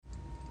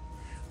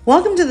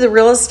Welcome to the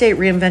Real Estate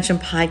Reinvention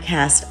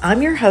Podcast.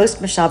 I'm your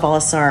host, Michelle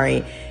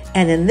Belisari,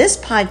 and in this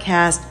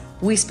podcast,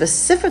 we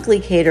specifically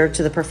cater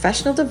to the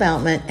professional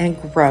development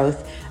and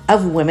growth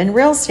of women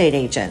real estate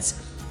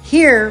agents.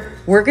 Here,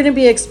 we're going to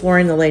be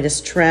exploring the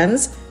latest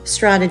trends,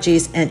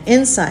 strategies, and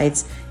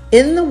insights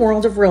in the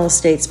world of real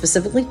estate,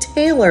 specifically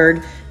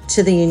tailored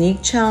to the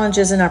unique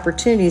challenges and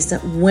opportunities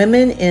that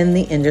women in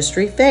the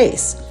industry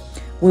face.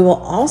 We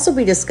will also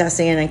be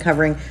discussing and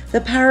uncovering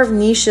the power of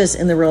niches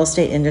in the real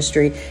estate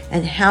industry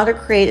and how to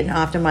create and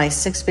optimize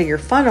six-figure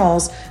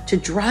funnels to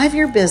drive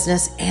your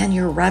business and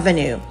your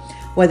revenue.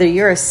 Whether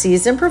you're a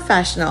seasoned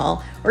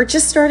professional or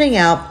just starting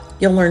out,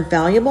 you'll learn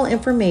valuable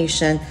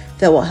information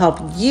that will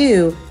help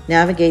you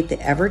navigate the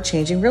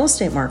ever-changing real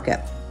estate market.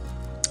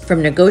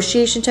 From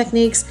negotiation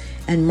techniques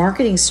and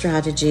marketing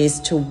strategies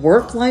to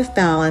work-life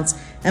balance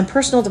and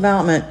personal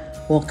development,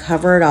 we'll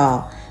cover it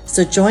all.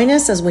 So join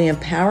us as we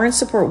empower and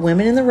support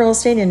women in the real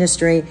estate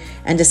industry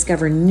and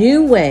discover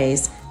new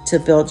ways to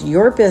build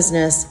your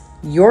business,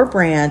 your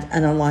brand,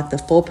 and unlock the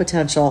full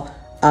potential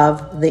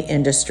of the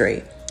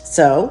industry.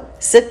 So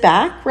sit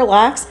back,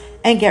 relax,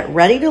 and get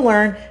ready to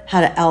learn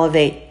how to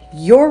elevate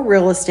your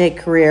real estate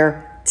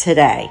career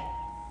today.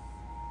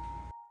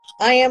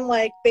 I am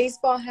like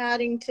baseball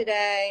hatting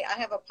today. I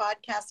have a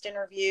podcast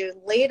interview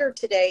later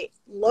today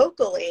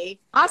locally.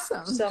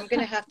 Awesome. So I'm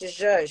going to have to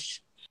zhuzh.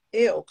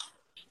 Ew.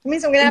 It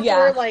means I'm going to have to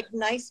wear like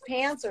nice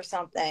pants or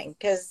something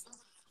because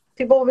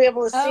people will be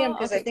able to see them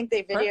because I think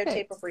they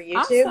videotape them for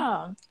YouTube.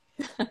 Awesome.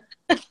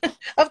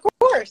 Of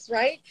course,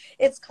 right?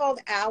 It's called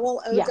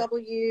OWL,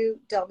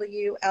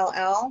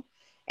 OWWLL,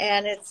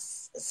 and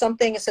it's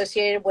something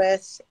associated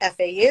with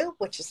FAU,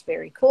 which is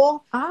very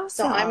cool. Awesome.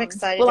 So I'm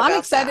excited. Well, I'm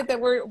excited that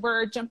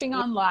we're jumping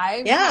on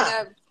live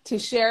to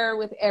share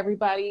with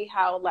everybody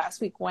how last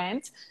week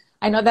went.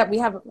 I know that we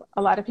have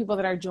a lot of people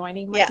that are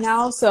joining right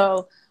now.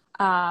 So,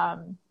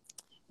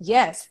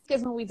 yes,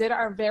 because when we did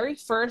our very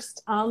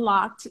first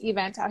Unlocked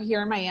event out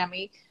here in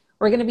Miami,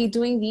 we're going to be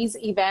doing these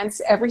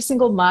events every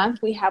single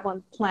month. We have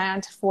one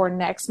planned for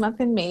next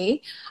month in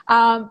May.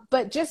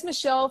 But just,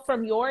 Michelle,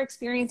 from your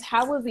experience,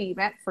 how was the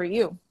event for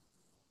you?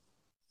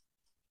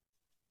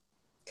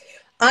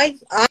 I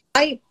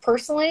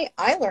personally,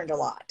 I learned a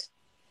lot.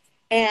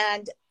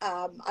 And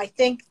I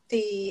think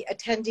the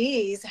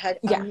attendees had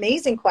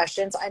amazing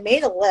questions. I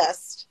made a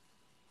list,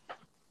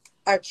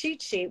 our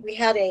cheat sheet. We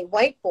had a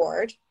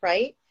whiteboard,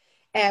 right?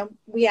 And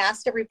we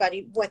asked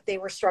everybody what they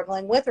were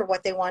struggling with or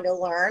what they wanted to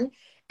learn.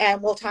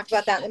 And we'll talk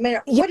about that in a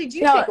minute. What did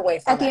you take away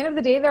from it? At the end of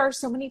the day, there are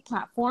so many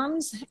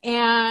platforms.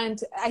 And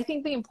I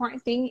think the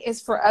important thing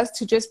is for us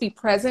to just be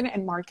present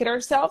and market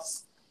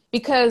ourselves,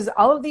 because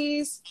all of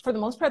these, for the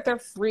most part, they're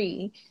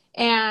free.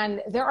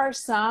 And there are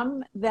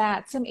some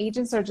that some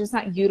agents are just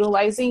not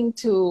utilizing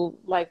to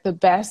like the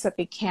best that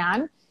they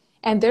can.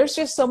 And there's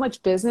just so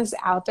much business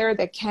out there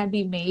that can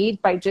be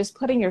made by just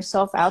putting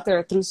yourself out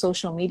there through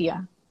social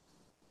media.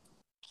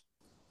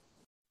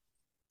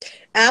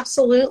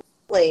 Absolutely.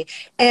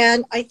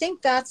 And I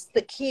think that's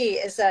the key,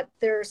 is that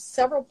there's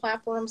several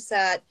platforms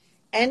that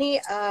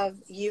any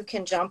of you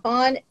can jump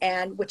on,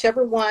 and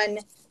whichever one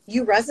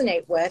you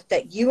resonate with,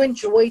 that you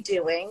enjoy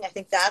doing. I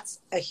think that's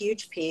a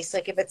huge piece.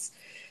 Like if it's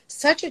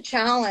such a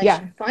challenge,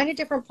 find a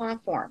different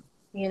platform.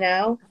 You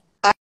know,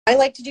 I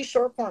like to do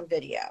short form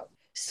video.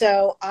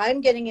 So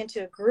I'm getting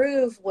into a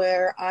groove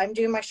where I'm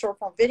doing my short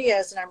form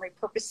videos and I'm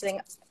repurposing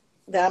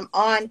them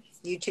on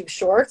YouTube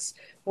Shorts,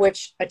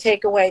 which a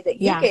takeaway that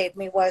you gave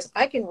me was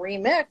I can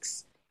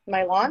remix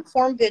my long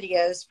form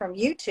videos from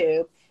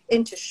YouTube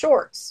into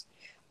shorts.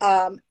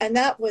 And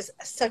that was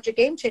such a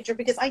game changer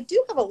because I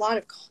do have a lot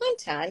of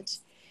content,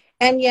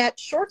 and yet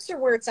shorts are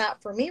where it's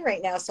at for me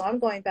right now. So I'm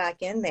going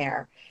back in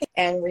there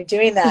and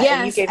redoing that. Yes,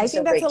 and you gave me I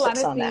some think that's great a lot tips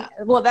of on things.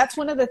 that. Well, that's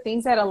one of the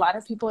things that a lot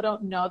of people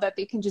don't know, that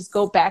they can just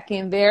go back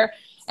in there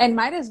and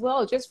might as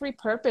well just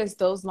repurpose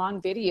those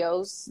long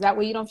videos. That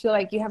way you don't feel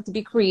like you have to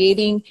be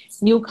creating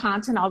new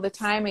content all the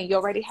time, and you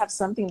already have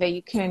something that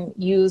you can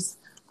use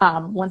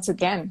once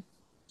again.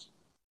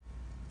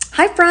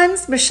 Hi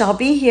friends, Michelle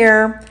B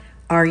here.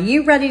 Are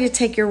you ready to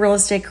take your real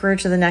estate career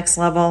to the next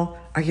level?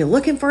 Are you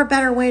looking for a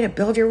better way to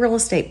build your real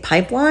estate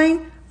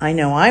pipeline? I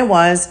know I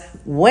was,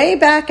 way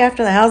back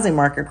after the housing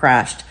market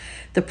crashed.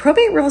 The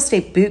Probate Real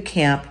Estate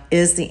Bootcamp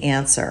is the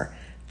answer.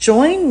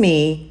 Join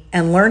me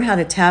and learn how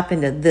to tap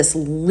into this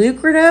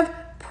lucrative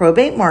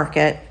probate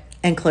market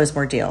and close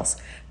more deals.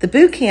 The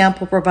bootcamp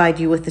will provide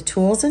you with the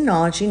tools and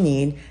knowledge you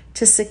need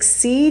to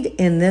succeed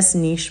in this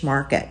niche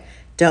market.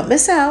 Don't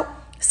miss out.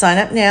 Sign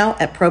up now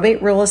at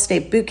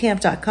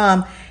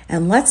probaterealestatebootcamp.com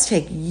and let's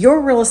take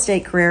your real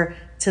estate career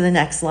to the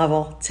next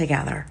level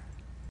together.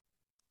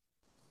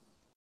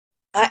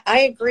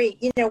 I agree.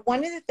 You know,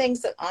 one of the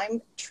things that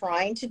I'm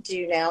trying to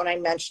do now, and I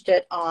mentioned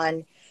it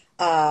on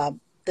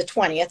the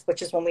 20th,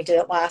 which is when we did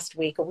it last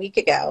week, a week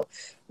ago,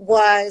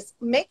 was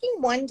making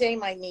one day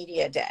my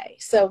media day.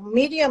 So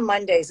Media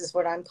Mondays is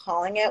what I'm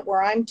calling it,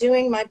 where I'm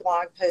doing my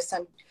blog posts,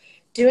 I'm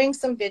doing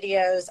some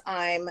videos,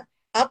 I'm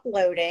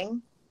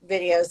uploading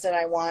videos that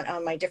I want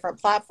on my different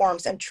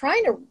platforms and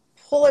trying to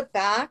pull it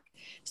back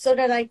so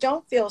that I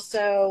don't feel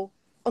so,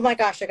 oh my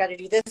gosh, I got to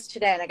do this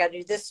today and I got to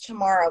do this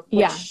tomorrow,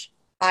 Yeah. which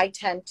I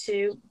tend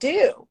to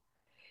do,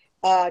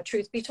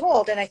 truth be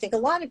told. And I think a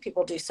lot of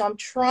people do. So I'm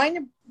trying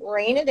to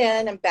rein it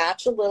in and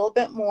batch a little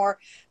bit more,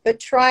 but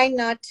trying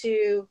not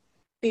to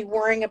be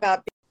worrying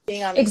about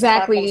being on these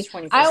platforms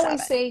Exactly. I 24/7.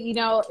 always say,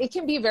 it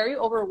can be very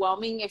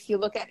overwhelming if you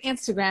look at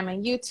Instagram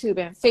and YouTube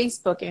and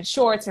Facebook and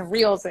Shorts and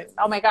Reels and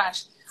oh my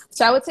gosh.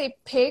 So I would say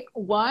pick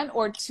one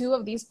or two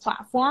of these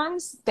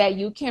platforms that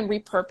you can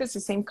repurpose the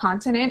same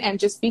content and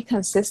just be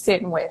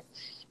consistent with.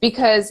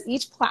 Because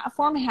each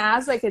platform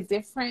has like a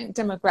different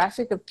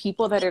demographic of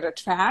people that it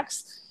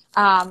attracts.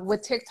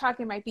 With TikTok,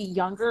 it might be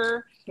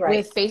younger. Right.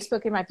 With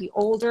Facebook, it might be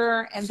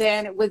older. And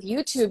then with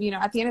YouTube,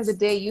 at the end of the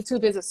day,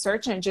 YouTube is a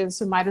search engine,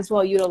 so might as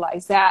well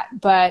utilize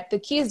that. But the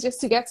key is just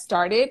to get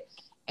started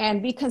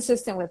and be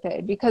consistent with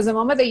it. Because the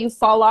moment that you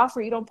fall off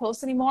or you don't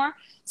post anymore,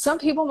 some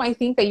people might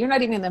think that you're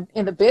not even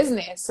in the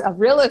business of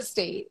real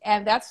estate.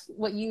 And that's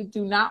what you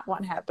do not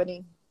want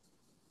happening.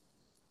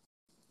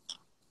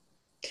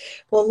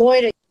 Well,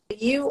 Loida,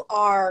 you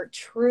are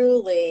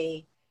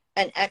truly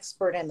an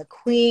expert and the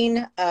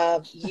queen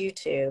of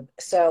YouTube.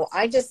 So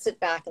I just sit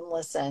back and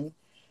listen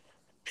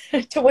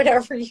to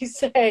whatever you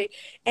say.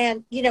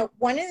 And,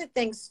 one of the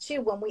things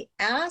too, when we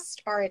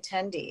asked our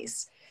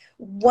attendees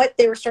what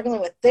they were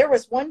struggling with, there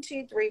was 1,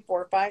 2, 3,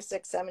 4, 5,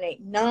 6, 7,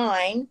 8,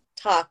 9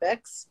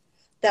 topics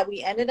that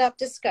we ended up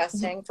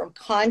discussing, from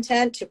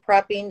content to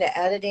prepping to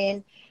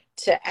editing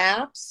to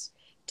apps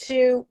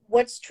to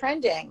what's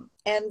trending.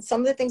 And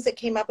some of the things that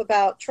came up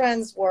about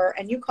trends were,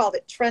 and you called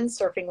it trend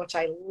surfing, which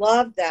I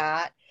love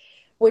that,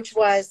 which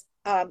was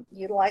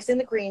utilizing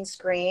the green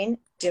screen,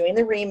 doing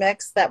the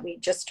remix that we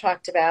just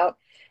talked about,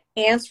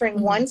 answering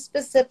one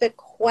specific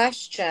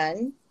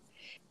question.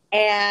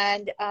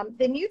 And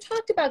then you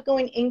talked about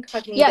going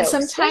incognito. Yeah,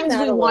 sometimes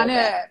we want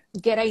to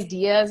get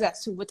ideas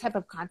as to what type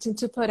of content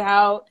to put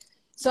out.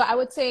 So I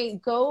would say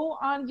go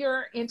on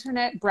your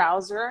internet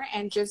browser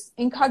and just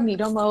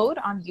incognito mode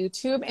on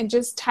YouTube and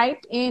just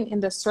type in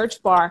the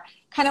search bar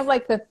kind of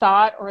like the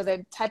thought or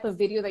the type of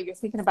video that you're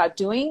thinking about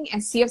doing,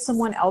 and see if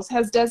someone else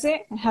has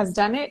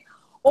done it.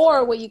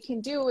 Or what you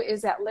can do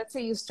is that, let's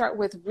say you start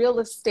with real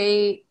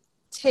estate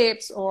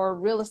tips or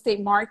real estate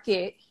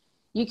market,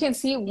 you can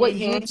see what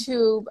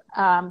YouTube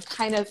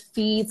kind of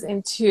feeds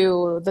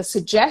into the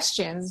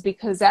suggestions,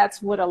 because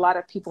that's what a lot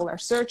of people are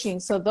searching.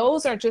 So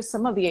those are just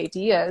some of the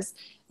ideas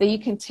that you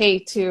can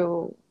take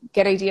to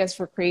get ideas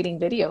for creating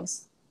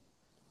videos.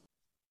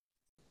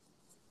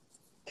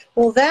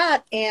 Well,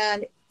 that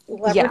and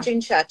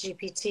leveraging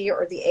ChatGPT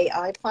or the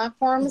AI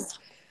platforms,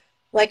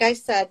 like I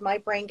said, my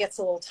brain gets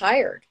a little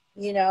tired,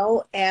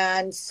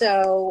 and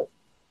so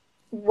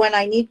when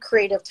I need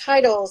creative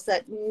titles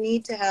that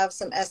need to have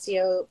some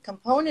SEO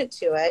component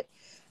to it,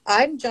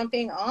 I'm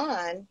jumping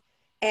on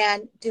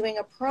and doing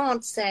a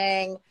prompt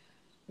saying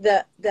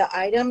the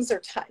items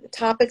or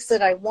topics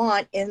that I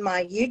want in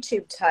my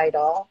YouTube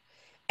title,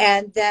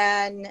 and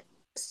then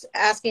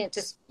asking it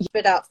to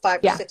spit out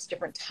 5 or 6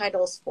 different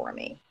titles for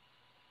me.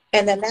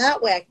 And then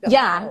that way I go,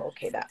 oh,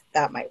 okay,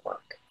 that might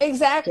work.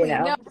 Exactly.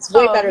 No, it's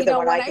way better than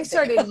what when I I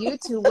started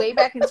YouTube way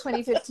back in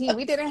 2015,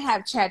 we didn't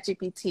have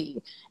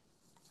ChatGPT.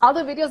 All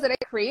the videos that I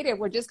created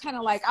were just kind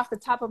of like off the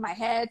top of my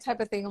head type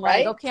of thing.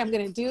 Like, okay, I'm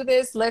going to do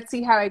this. Let's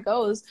see how it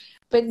goes.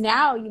 But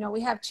now,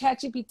 we have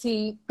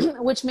ChatGPT,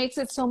 which makes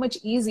it so much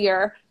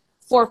easier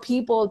for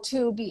people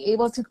to be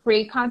able to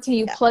create content.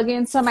 You plug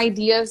in some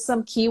ideas,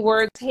 some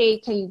keywords. Hey,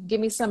 can you give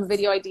me some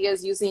video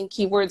ideas using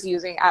keywords,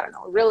 using, I don't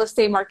know, real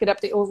estate market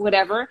update or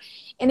whatever.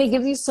 And it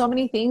gives you so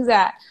many things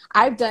that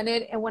I've done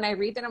it. And when I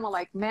read them, I'm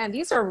like, man,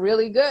 these are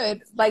really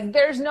good. Like,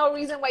 there's no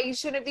reason why you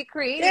shouldn't be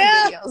creating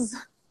videos.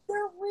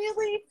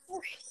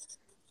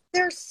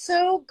 They're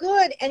so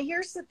good. And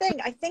here's the thing.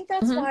 I think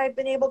that's why I've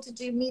been able to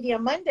do Media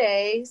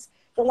Mondays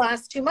the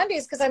last 2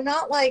 Mondays, because I'm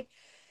not like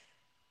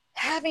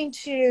having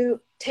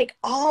to take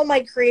all my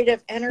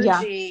creative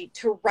energy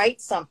to write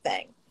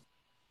something.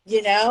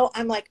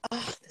 I'm like,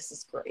 oh, this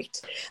is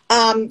great.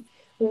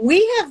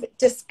 We have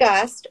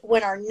discussed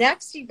when our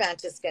next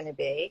event is going to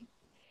be,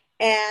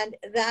 and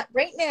that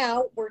right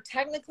now we're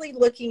technically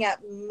looking at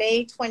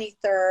May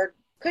 23rd.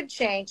 Could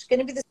change. Going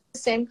to be the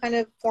same kind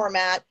of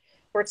format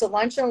where it's a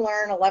lunch and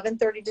learn,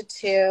 11:30 to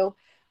 2.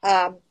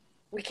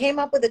 We came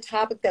up with a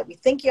topic that we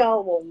think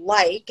y'all will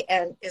like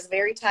and is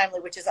very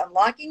timely, which is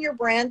unlocking your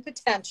brand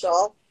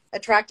potential,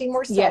 attracting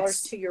more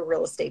sellers to your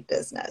real estate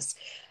business.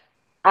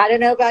 I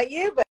don't know about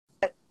you,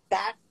 but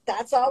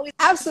that's always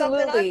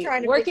something I'm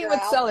trying to working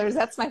with out. sellers.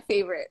 That's my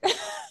favorite.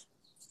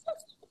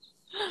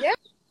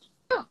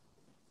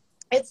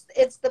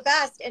 It's the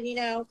best. And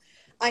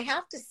I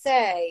have to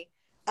say,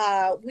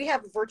 we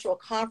have a virtual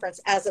conference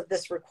as of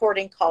this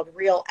recording called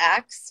Real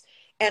X,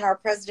 and our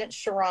president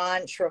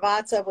Sharon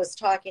Srivatsa was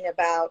talking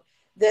about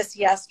this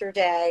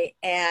yesterday,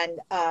 and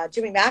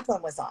Jimmy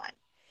Macklin was on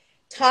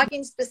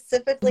talking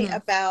specifically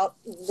about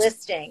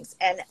listings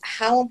and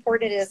how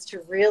important it is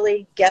to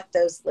really get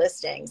those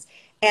listings,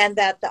 and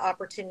that the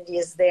opportunity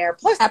is there.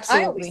 Plus,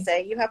 I always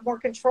say you have more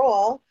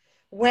control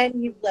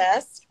when you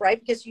list, right?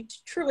 Because you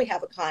truly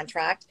have a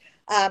contract.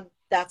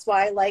 That's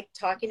why I like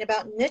talking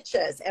about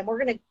niches. And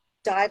we're going to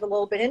dive a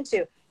little bit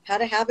into how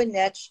to have a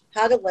niche,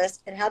 how to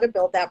list, and how to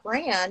build that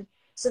brand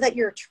so that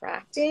you're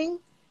attracting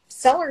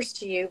sellers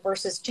to you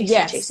versus chasing,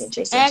 Yes. chasing,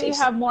 chasing, And you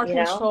chasing. have more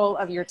control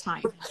of your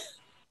time.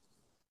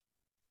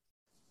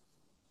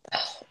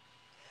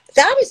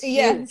 That is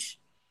Yes. huge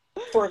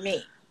for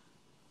me.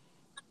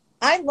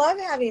 I love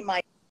having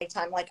my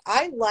time. Like,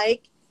 I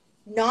like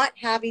not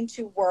having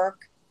to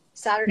work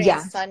Saturday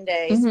and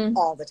Sundays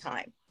all the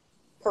time,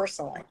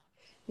 personally.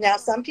 Now,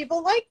 some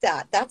people like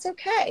that. That's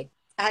okay.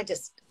 I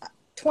just,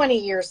 20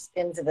 years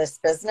into this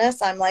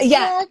business, I'm like,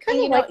 yeah, I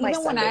kind of like my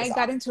even when I Sundays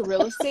got off. into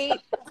real estate,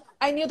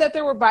 I knew that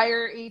there were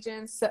buyer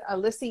agents,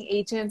 listing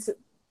agents,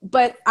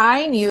 but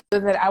I knew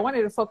that I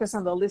wanted to focus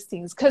on the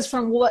listings because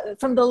from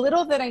the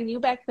little that I knew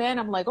back then,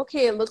 I'm like,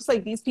 okay, it looks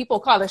like these people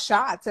call the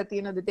shots at the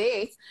end of the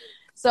day.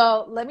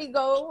 So let me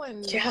go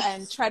and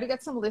try to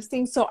get some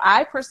listings. So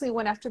I personally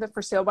went after the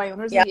for sale by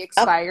owners and the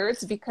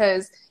expireds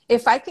because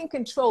if I can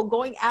control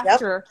going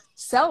after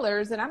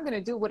sellers, then I'm going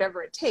to do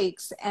whatever it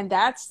takes. And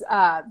that's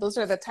those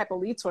are the type of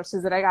lead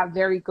sources that I got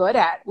very good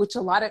at, which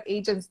a lot of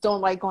agents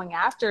don't like going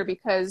after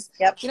because,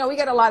 you know, we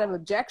get a lot of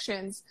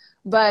objections.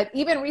 But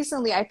even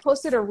recently, I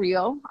posted a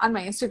reel on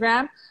my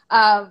Instagram,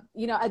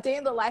 you know, a day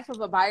in the life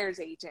of a buyer's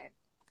agent.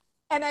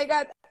 And I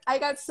got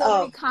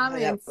so many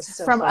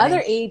comments from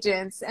other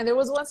agents. And there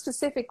was one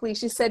specifically,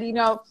 she said, you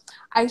know,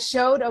 I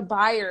showed a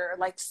buyer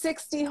like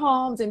 60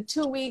 homes in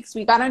 2 weeks.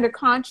 We got under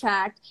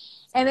contract.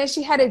 And then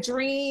she had a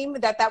dream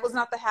that was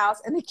not the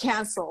house and they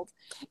canceled.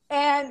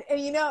 And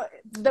you know,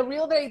 the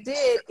reel that I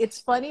did, it's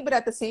funny, but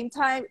at the same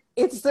time,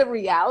 it's the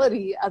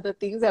reality of the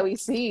things that we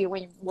see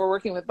when we're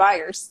working with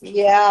buyers.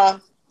 Yeah.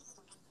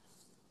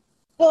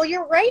 Well,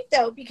 you're right,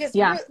 though, because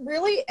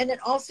really, and in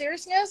all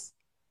seriousness,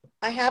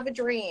 I have a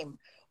dream,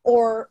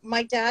 or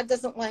my dad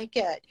doesn't like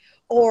it,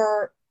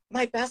 or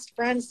my best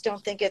friends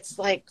don't think it's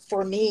like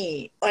for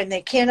me, and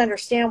they can't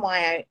understand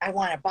why I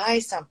want to buy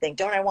something.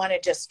 Don't I want to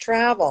just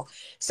travel?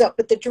 So,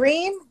 but the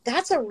dream,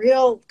 that's a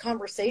real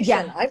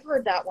conversation. I've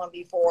heard that one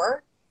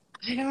before.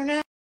 I don't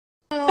know.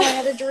 I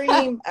had a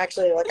dream.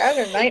 Actually, like I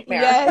had a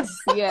nightmare.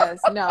 Yes,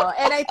 no.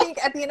 And I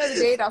think at the end of the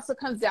day, it also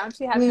comes down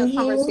to having a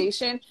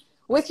conversation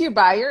with your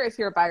buyer, if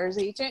you're a buyer's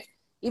agent,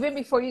 even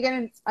before you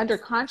get under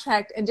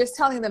contract, and just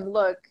telling them,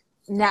 look,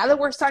 now that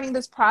we're starting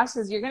this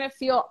process, you're going to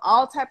feel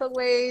all type of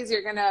ways.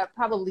 You're going to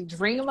probably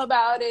dream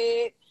about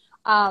it,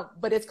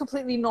 but it's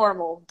completely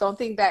normal. Don't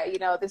think that, you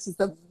know, this is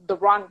the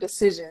wrong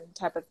decision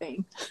type of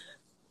thing.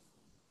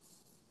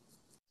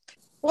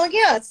 Well,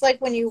 yeah, it's like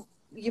when you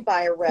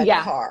buy a red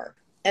car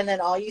and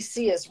then all you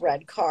see is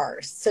red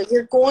cars. So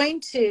you're going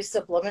to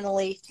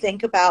subliminally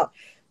think about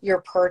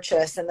your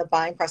purchase and the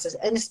buying process.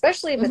 And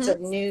especially if it's a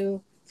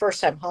new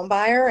first-time home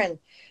buyer, and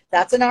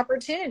that's an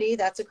opportunity,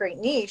 that's a great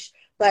niche.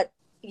 But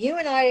you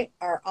and I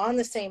are on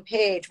the same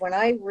page. When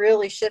I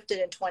really shifted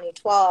in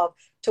 2012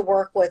 to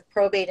work with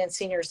probate and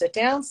seniors that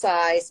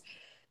downsize,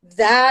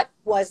 that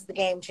was the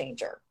game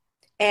changer.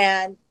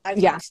 And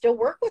I still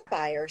work with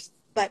buyers,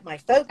 but my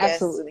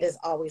focus is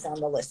always on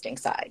the listing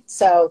side.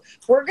 So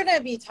we're going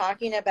to be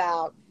talking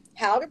about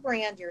how to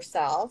brand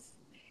yourself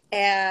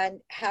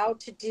and how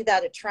to do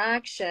that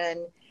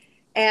attraction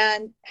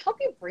and help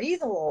you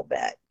breathe a little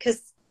bit.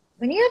 Because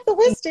when you have the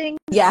listing,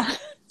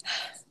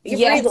 you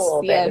breathe a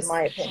little bit, in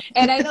my opinion.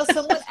 And I know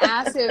someone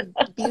asked if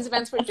these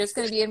events were just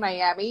going to be in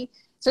Miami.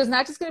 So it's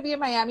not just going to be in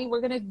Miami.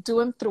 We're going to do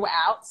them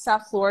throughout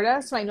South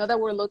Florida. So I know that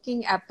we're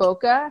looking at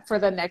Boca for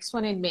the next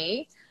one in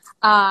May.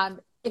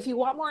 If you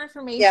want more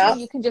information,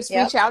 you can just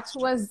reach out to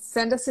us,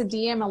 send us a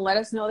DM, and let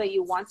us know that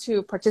you want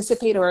to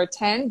participate or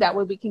attend. That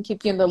way we can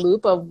keep you in the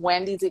loop of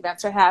when these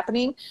events are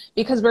happening,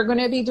 because we're going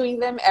to be doing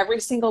them every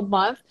single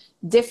month,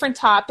 different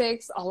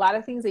topics, a lot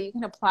of things that you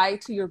can apply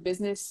to your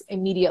business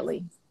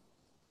immediately.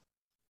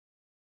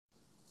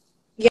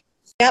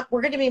 Yep,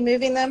 we're going to be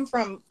moving them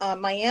from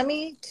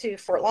Miami to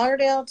Fort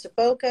Lauderdale to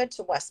Boca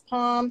to West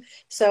Palm.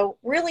 So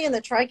really in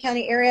the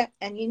Tri-County area,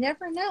 and you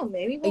never know,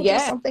 maybe we'll do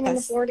something in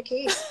the Florida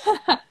Keys.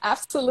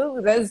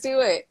 Absolutely, let's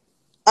do it.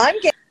 I'm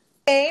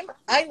game.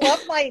 I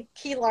love my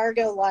Key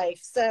Largo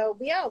life. So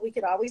yeah, we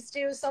could always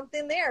do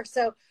something there.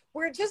 So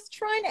we're just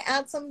trying to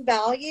add some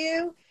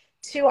value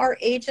to our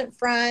agent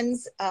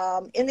friends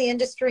in the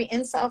industry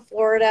in South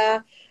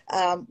Florida.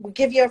 We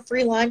give you a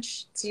free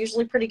lunch. It's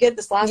usually pretty good.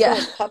 This last one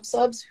was pub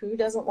subs. Who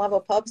doesn't love a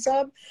pub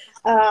sub?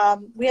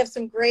 We have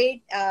some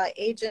great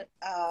agent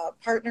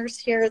partners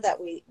here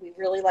that we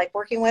really like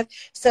working with.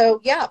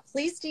 So yeah,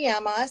 please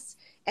DM us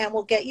and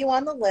we'll get you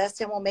on the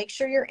list and we'll make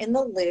sure you're in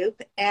the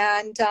loop.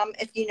 And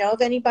if you know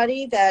of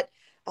anybody that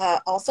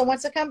also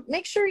wants to come,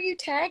 make sure you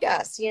tag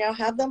us,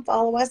 have them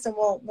follow us, and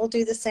we'll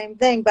do the same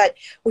thing. But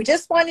we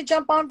just want to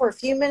jump on for a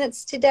few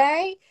minutes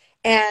today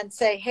and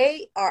say,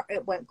 hey,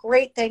 it went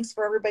great. Thanks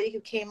for everybody who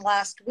came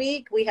last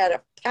week. We had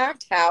a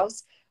packed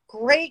house,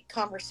 great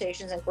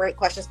conversations and great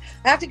questions.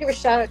 I have to give a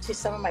shout out to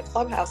some of my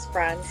Clubhouse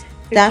friends.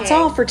 That's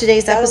all for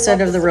today's episode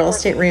of the Real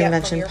Estate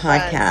Reinvention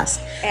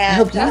Podcast. I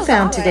hope you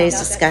found today's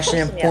discussion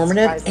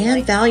informative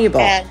and valuable.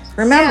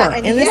 Remember,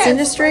 in this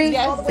industry,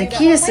 the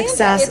key to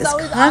success is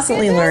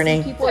constantly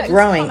learning,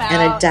 growing,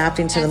 and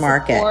adapting to the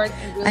market.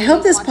 I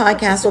hope this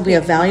podcast will be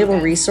a valuable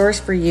resource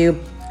for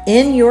you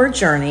in your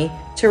journey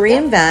to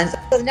reinvent,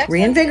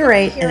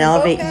 reinvigorate, and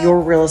elevate your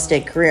real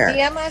estate career.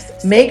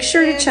 Make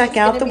sure to check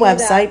out the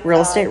website,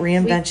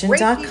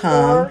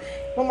 realestatereinvention.com,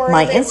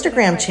 my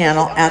Instagram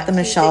channel at the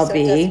Michelle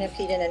B,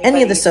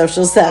 any of the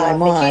socials that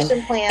I'm on,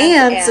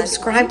 and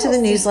subscribe to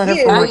the newsletter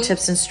for more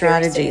tips and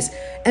strategies.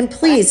 And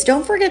please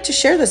don't forget to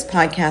share this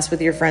podcast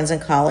with your friends and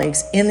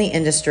colleagues in the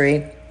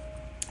industry.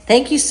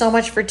 Thank you so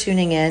much for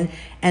tuning in,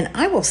 and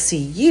I will see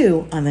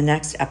you on the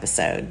next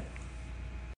episode.